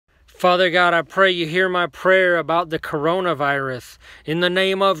Father God, I pray you hear my prayer about the coronavirus. In the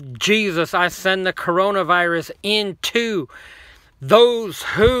name of Jesus, I send the coronavirus into those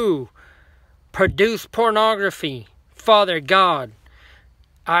who produce pornography. Father God,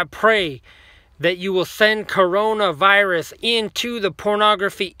 I pray that you will send coronavirus into the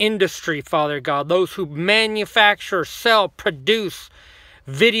pornography industry, Father God. Those who manufacture, sell, produce,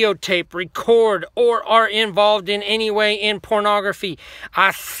 videotape, record, or are involved in any way in pornography.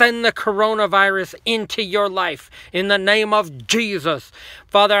 I send the coronavirus into your life in the name of Jesus.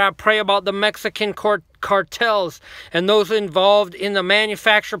 Father, I pray about the Mexican cartels and those involved in the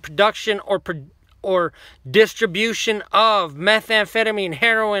manufacture, production, or distribution of methamphetamine,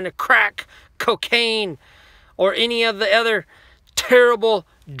 heroin, crack, cocaine, or any of the other terrible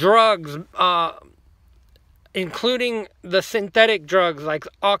drugs, including the synthetic drugs like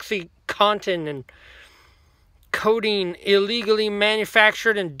OxyContin and codeine, illegally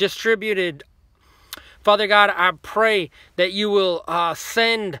manufactured and distributed. Father God, I pray that you will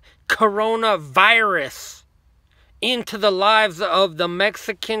send coronavirus into the lives of the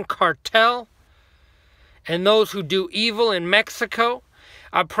Mexican cartel and those who do evil in Mexico.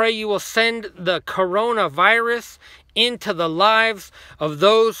 I pray you will send the coronavirus into the lives of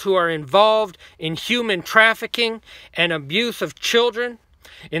those who are involved in human trafficking and abuse of children.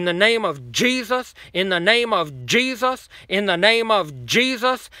 In the name of Jesus, in the name of Jesus, in the name of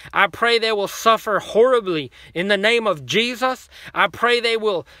Jesus, I pray they will suffer horribly. In the name of Jesus, I pray they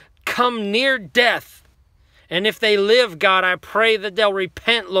will come near death. And if they live, God, I pray that they'll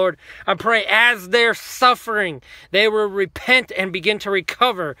repent, Lord. I pray as they're suffering, they will repent and begin to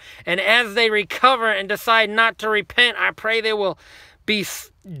recover. And as they recover and decide not to repent, I pray they will be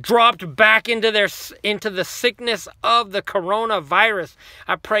dropped back into the sickness of the coronavirus.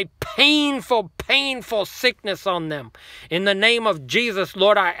 I pray painful sickness on them. In the name of Jesus,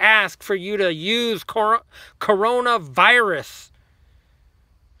 Lord, I ask for you to use coronavirus.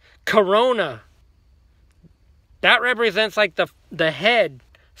 Corona. That represents like the head,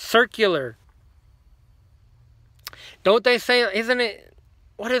 circular. Don't they say, isn't it,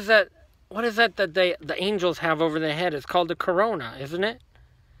 what is that that the angels have over their head? It's called the corona, isn't it?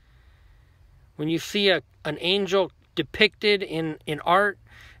 When you see an angel depicted in art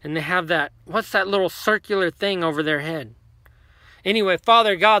and they have that, what's that little circular thing over their head? Anyway,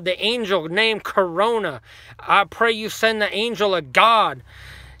 Father God, the angel named Corona, I pray you send the angel of God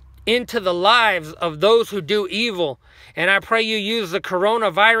into the lives of those who do evil. And I pray you use the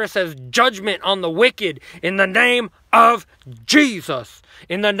coronavirus as judgment on the wicked in the name of Jesus.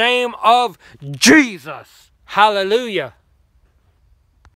 In the name of Jesus. Hallelujah.